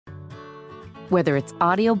Whether it's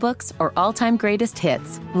audiobooks or all-time greatest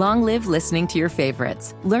hits, long live listening to your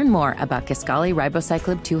favorites. Learn more about Kisqali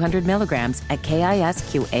Ribociclib 200 milligrams at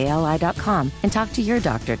KISQALI.com and talk to your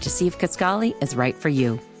doctor to see if Kisqali is right for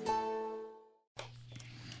you.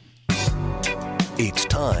 It's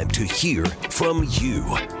time to hear from you.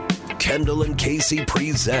 Kendall and Casey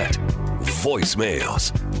present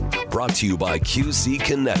Voicemails. Brought to you by QC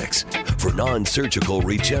Kinetics for non-surgical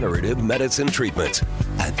regenerative medicine treatments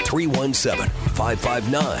at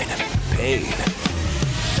 317-559-PAIN.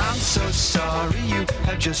 I'm so sorry you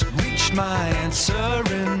have just reached my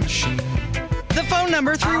answering machine. The phone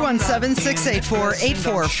number,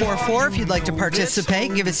 317-684-8444. If you'd like to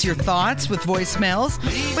participate, give us your thoughts with voicemails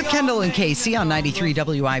with Kendall and Casey on 93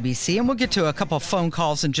 WIBC. And we'll get to a couple of phone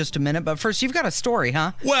calls in just a minute. But first, you've got a story,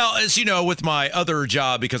 huh? Well, as you know, with my other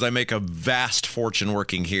job, because I make a vast fortune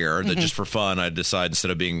working here, that just for fun, I decide instead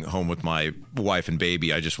of being home with my wife and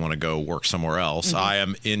baby, I just want to go work somewhere else. I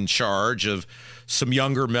am in charge of some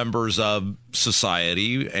younger members of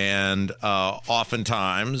society, and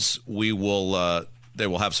oftentimes they will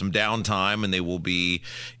have some downtime, and they will be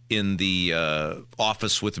in the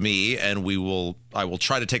office with me, and I will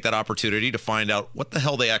try to take that opportunity to find out what the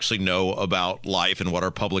hell they actually know about life and what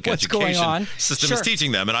our public education system is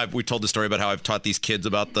teaching them. And we told the story about how I've taught these kids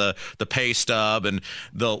about the pay stub, and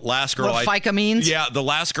the last girl what FICA means. Yeah, the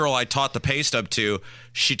last girl I taught the pay stub to,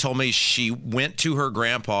 she told me she went to her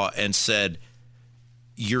grandpa and said,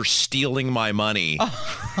 "You're stealing my money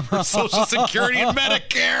for Social Security and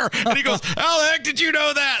Medicare." And he goes, "How the heck did you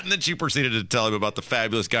know that?" And then she proceeded to tell him about the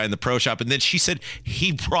fabulous guy in the pro shop. And then she said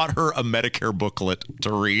he brought her a Medicare booklet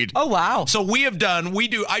to read. Oh, wow. So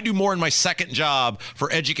I do more in my second job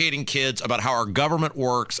for educating kids about how our government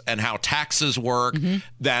works and how taxes work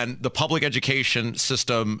than the public education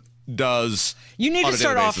system does. You need to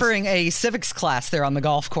start offering a civics class there on the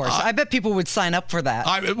golf course. I bet people would sign up for that.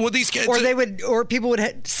 These kids, or people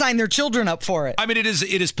would sign their children up for it. I mean, it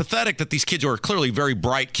is pathetic that these kids are clearly very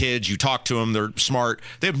bright kids. You talk to them, they're smart.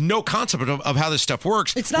 They have no concept of how this stuff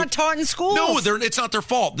works. It's not taught in schools. No, it's not their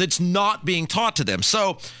fault. It's not being taught to them.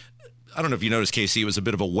 So I don't know if you noticed, Casey, it was a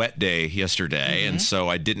bit of a wet day yesterday, and so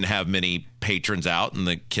I didn't have many patrons out, and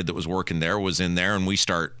the kid that was working there was in there, and we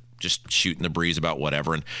start just shooting the breeze about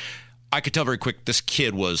whatever. And I could tell very quick this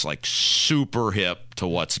kid was like super hip to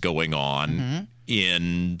what's going on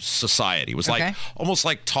in society. It was like almost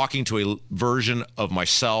like talking to a version of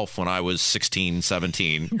myself when I was 16,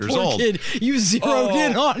 17 years Poor old. Kid, you zeroed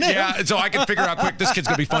in on him. Yeah, and so I could figure out quick this kid's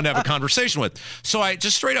going to be fun to have a conversation with. So I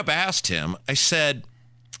just straight up asked him, I said,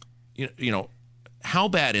 you know, how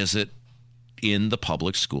bad is it in the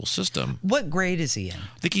public school system? What grade is he in?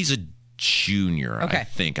 I think he's a junior, I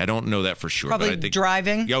think. I don't know that for sure. Probably but I think,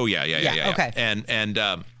 driving? Oh, yeah. Okay.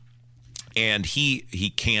 And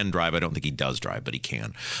he can drive. I don't think he does drive, but he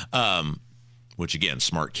can. Which, again,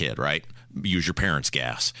 smart kid, right? Use your parents'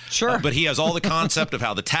 gas. Sure. But he has all the concept of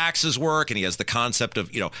how the taxes work, and he has the concept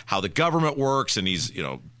of, how the government works, and he's,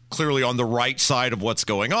 clearly on the right side of what's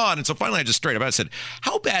going on. And so finally I just straight up, I said,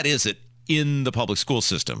 how bad is it in the public school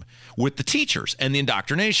system with the teachers and the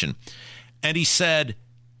indoctrination? And he said,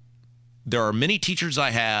 there are many teachers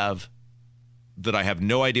I have that I have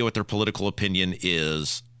no idea what their political opinion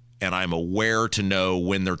is, and I'm aware to know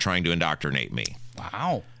when they're trying to indoctrinate me.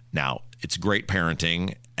 Wow. Now, it's great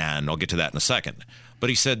parenting, and I'll get to that in a second. But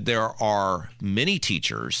he said there are many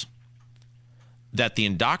teachers that the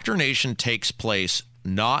indoctrination takes place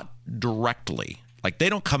not directly. Like, they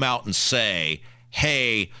don't come out and say,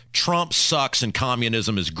 hey, Trump sucks and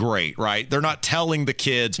communism is great, right? They're not telling the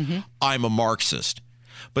kids, I'm a Marxist.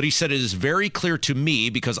 But he said it is very clear to me,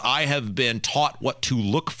 because I have been taught what to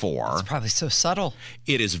look for. It's probably so subtle.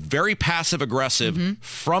 It is very passive aggressive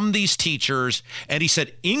from these teachers. And he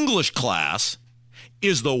said English class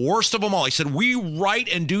is the worst of them all. He said, we write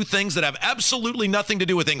and do things that have absolutely nothing to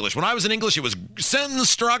do with English. When I was in English, it was sentence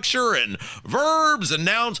structure and verbs and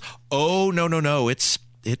nouns. Oh, no. It's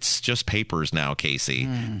just papers now, Casey.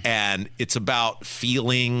 And it's about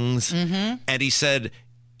feelings. And he said,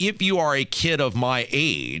 if you are a kid of my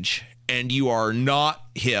age and you are not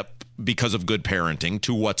hip because of good parenting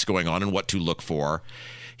to what's going on and what to look for,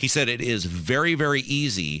 he said it is very, very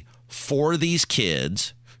easy for these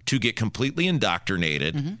kids to get completely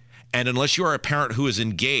indoctrinated. And unless you are a parent who is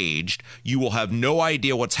engaged, you will have no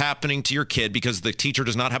idea what's happening to your kid, because the teacher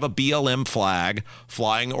does not have a BLM flag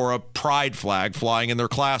flying or a pride flag flying in their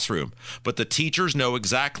classroom. But the teachers know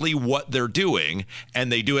exactly what they're doing,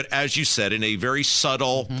 and they do it, as you said, in a very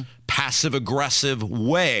subtle, passive-aggressive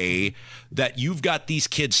way that you've got these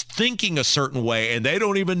kids thinking a certain way, and they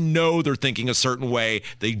don't even know they're thinking a certain way.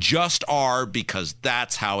 They just are, because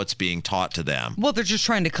that's how it's being taught to them. Well, they're just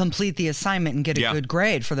trying to complete the assignment and get a good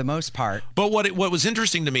grade for the most part. But what was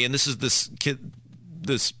interesting to me, and this is this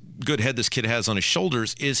good head this kid has on his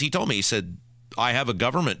shoulders, is he told me, he said, I have a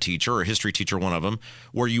government teacher, or a history teacher, one of them,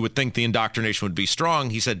 where you would think the indoctrination would be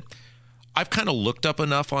strong. He said, I've kind of looked up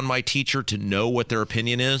enough on my teacher to know what their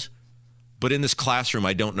opinion is, but in this classroom,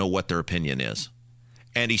 I don't know what their opinion is.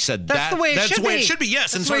 And he said that's the way it should be.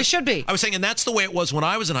 Yes, that's the way it should be. I was saying, and that's the way it was when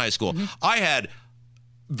I was in high school. Mm-hmm. I had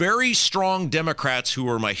very strong Democrats who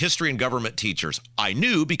were my history and government teachers. I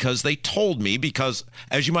knew because they told me, because,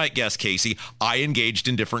 as you might guess, Casey, I engaged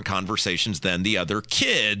in different conversations than the other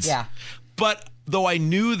kids. Yeah. But though I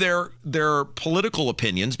knew their political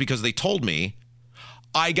opinions because they told me,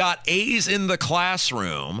 I got A's in the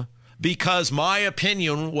classroom because my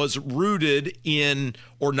opinion was rooted in,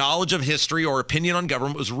 or knowledge of history or opinion on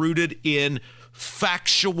government was rooted in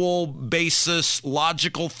factual basis,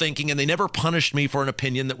 logical thinking, and they never punished me for an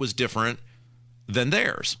opinion that was different than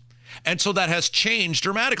theirs. And so that has changed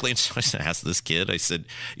dramatically. And so I asked this kid, I said,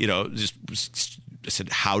 I said,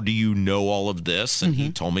 how do you know all of this? And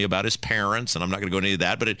he told me about his parents, and I'm not going to go into any of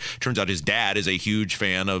that, but it turns out his dad is a huge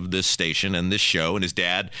fan of this station and this show, and his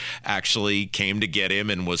dad actually came to get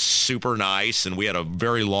him and was super nice, and we had a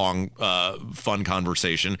very long, fun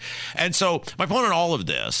conversation. And so my point on all of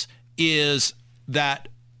this is that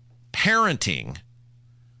parenting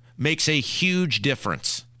makes a huge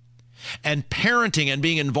difference. And parenting and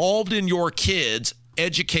being involved in your kids'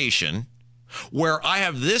 education, where I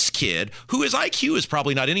have this kid who his IQ is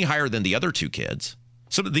probably not any higher than the other two kids.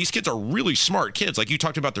 Some of these kids are really smart kids. Like you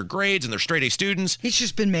talked about their grades and they're straight A students. He's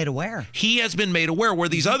just been made aware. He has been made aware, where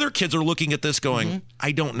these other kids are looking at this going,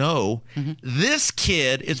 I don't know. This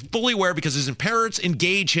kid is fully aware because his parents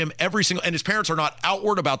engage him every single, and his parents are not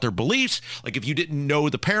outward about their beliefs. Like if you didn't know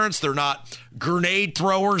the parents, they're not grenade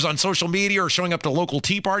throwers on social media or showing up to local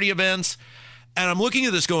Tea Party events. And I'm looking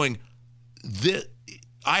at this going,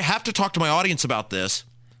 I have to talk to my audience about this,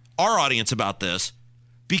 our audience about this,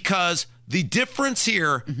 because the difference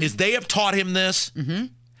here is they have taught him this,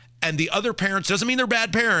 and the other parents, doesn't mean they're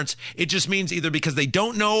bad parents. It just means either because they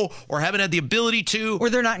don't know or haven't had the ability to. Or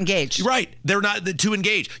they're not engaged. Right. They're not to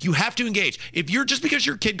engage. You have to engage. If you're just because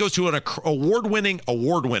your kid goes to an award-winning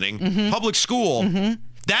public school,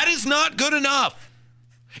 that is not good enough.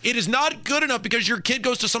 It is not good enough because your kid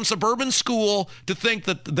goes to some suburban school to think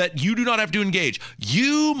that you do not have to engage.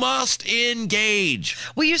 You must engage.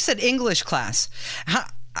 Well, you said English class.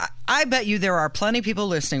 I bet you there are plenty of people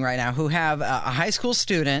listening right now who have a high school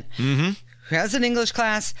student who has an English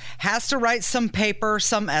class, has to write some paper,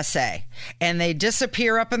 some essay, and they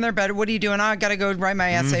disappear up in their bed. What are you doing? I got to go write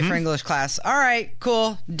my essay for English class. All right,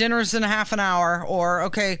 cool. Dinner's in a half an hour, or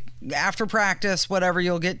okay, after practice, whatever,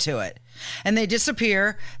 you'll get to it. And they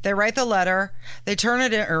disappear. They write the letter. They turn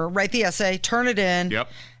it in, or write the essay, turn it in. Yep.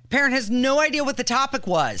 Parent has no idea what the topic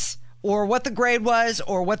was, or what the grade was,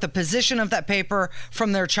 or what the position of that paper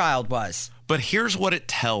from their child was. But here's what it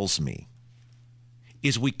tells me,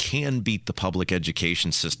 is we can beat the public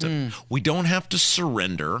education system. We don't have to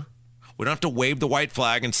surrender. We don't have to wave the white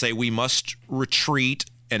flag and say we must retreat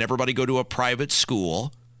and everybody go to a private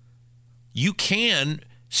school. You can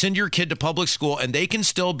send your kid to public school and they can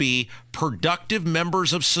still be productive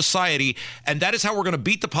members of society. And that is how we're going to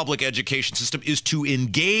beat the public education system, is to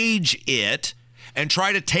engage it and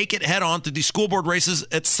try to take it head on to these school board races,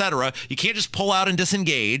 etc. You can't just pull out and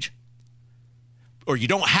disengage, or you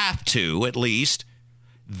don't have to, at least.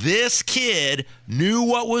 This kid knew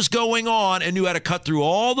what was going on and knew how to cut through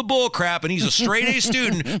all the bull crap, and he's a straight A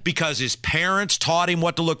student because his parents taught him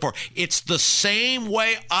what to look for. It's the same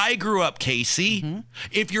way I grew up, Casey.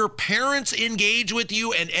 If your parents engage with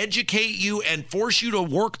you and educate you and force you to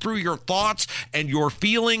work through your thoughts and your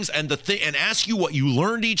feelings and and ask you what you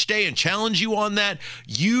learned each day and challenge you on that,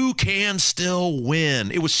 you can still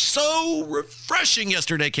win. It was so refreshing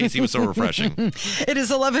yesterday, Casey. It was so refreshing. It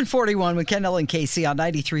is 11:41 with Kendall and Casey on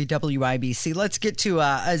 93 WIBC. Let's get to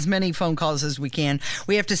as many phone calls as we can.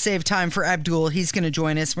 We have to save time for Abdul. He's going to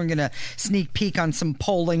join us. We're going to sneak peek on some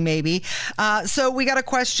polling maybe. So we got a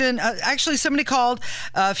question. Actually, somebody called,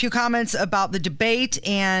 a few comments about the debate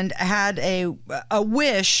and had a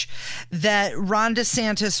wish that Ron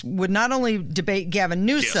DeSantis would not only debate Gavin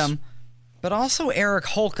Newsom, but also Eric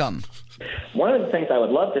Holcomb. One of the things I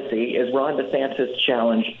would love to see is Ron DeSantis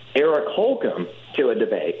challenge Eric Holcomb to a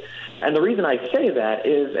debate. And the reason I say that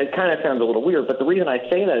is, it kind of sounds a little weird, but the reason I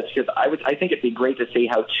say that is because I think it'd be great to see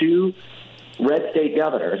how two red state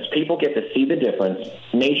governors, people get to see the difference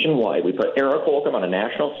nationwide. We put Eric Holcomb on a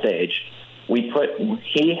national stage.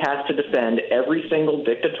 He has to defend every single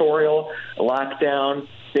dictatorial lockdown,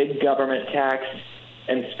 big government tax,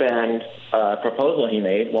 and spend proposal he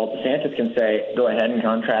made, while DeSantis can say, go ahead and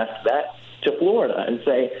contrast that to Florida and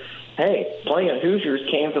say, hey, plenty of Hoosiers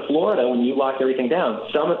came to Florida when you locked everything down.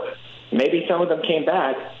 Maybe some of them came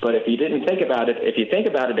back, but if you think about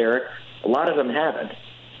it, Eric, a lot of them haven't.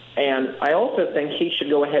 And I also think he should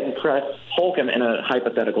go ahead and press Holcomb in a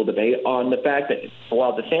hypothetical debate on the fact that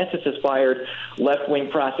while DeSantis has fired left-wing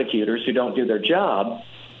prosecutors who don't do their job,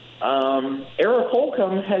 Eric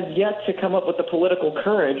Holcomb has yet to come up with the political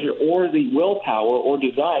courage or the willpower or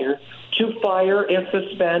desire to fire and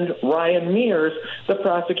suspend Ryan Mears, the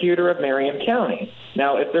prosecutor of Marion County.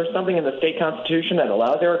 Now, if there's something in the state constitution that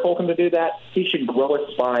allows Eric Holcomb to do that, he should grow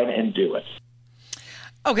a spine and do it.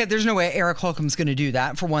 Okay, there's no way Eric Holcomb's going to do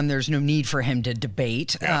that. For one, there's no need for him to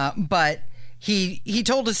debate. Yeah. But he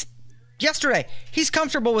told us yesterday he's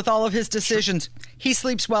comfortable with all of his decisions. He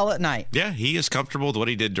sleeps well at night. Yeah, he is comfortable with what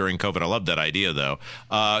he did during COVID. I love that idea, though.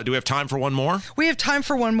 Do we have time for one more? We have time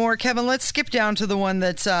for one more. Kevin, let's skip down to the one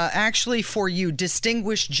that's actually for you.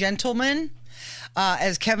 Distinguished Gentleman.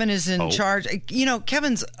 As Kevin is in charge. You know,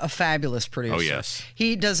 Kevin's a fabulous producer. Oh, yes.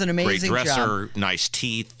 He does an amazing job. Great dresser, job. nice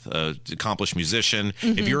teeth, accomplished musician.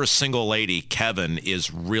 Mm-hmm. If you're a single lady, Kevin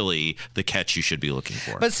is really the catch you should be looking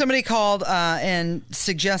for. But somebody called and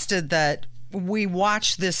suggested that we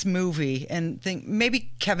watch this movie and think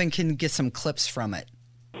maybe Kevin can get some clips from it.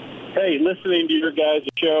 Hey, listening to your guys'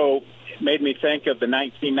 show made me think of the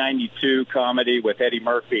 1992 comedy with Eddie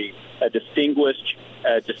Murphy, A Distinguished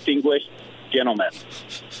Gentleman.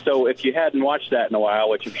 So if you hadn't watched that in a while,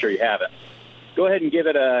 which I'm sure you haven't, go ahead and give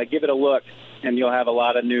it a look, and you'll have a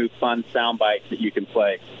lot of new fun sound bites that you can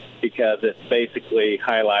play, because it's basically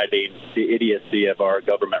highlighting the idiocy of our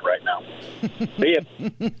government right now. See ya.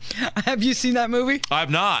 Have you seen that movie? I've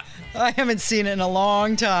not. I haven't seen it in a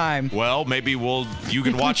long time. Well, maybe you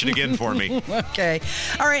can watch it again for me. Okay.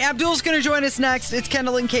 All right, Abdul's going to join us next. It's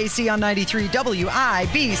Kendall and Casey on 93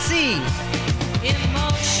 WIBC.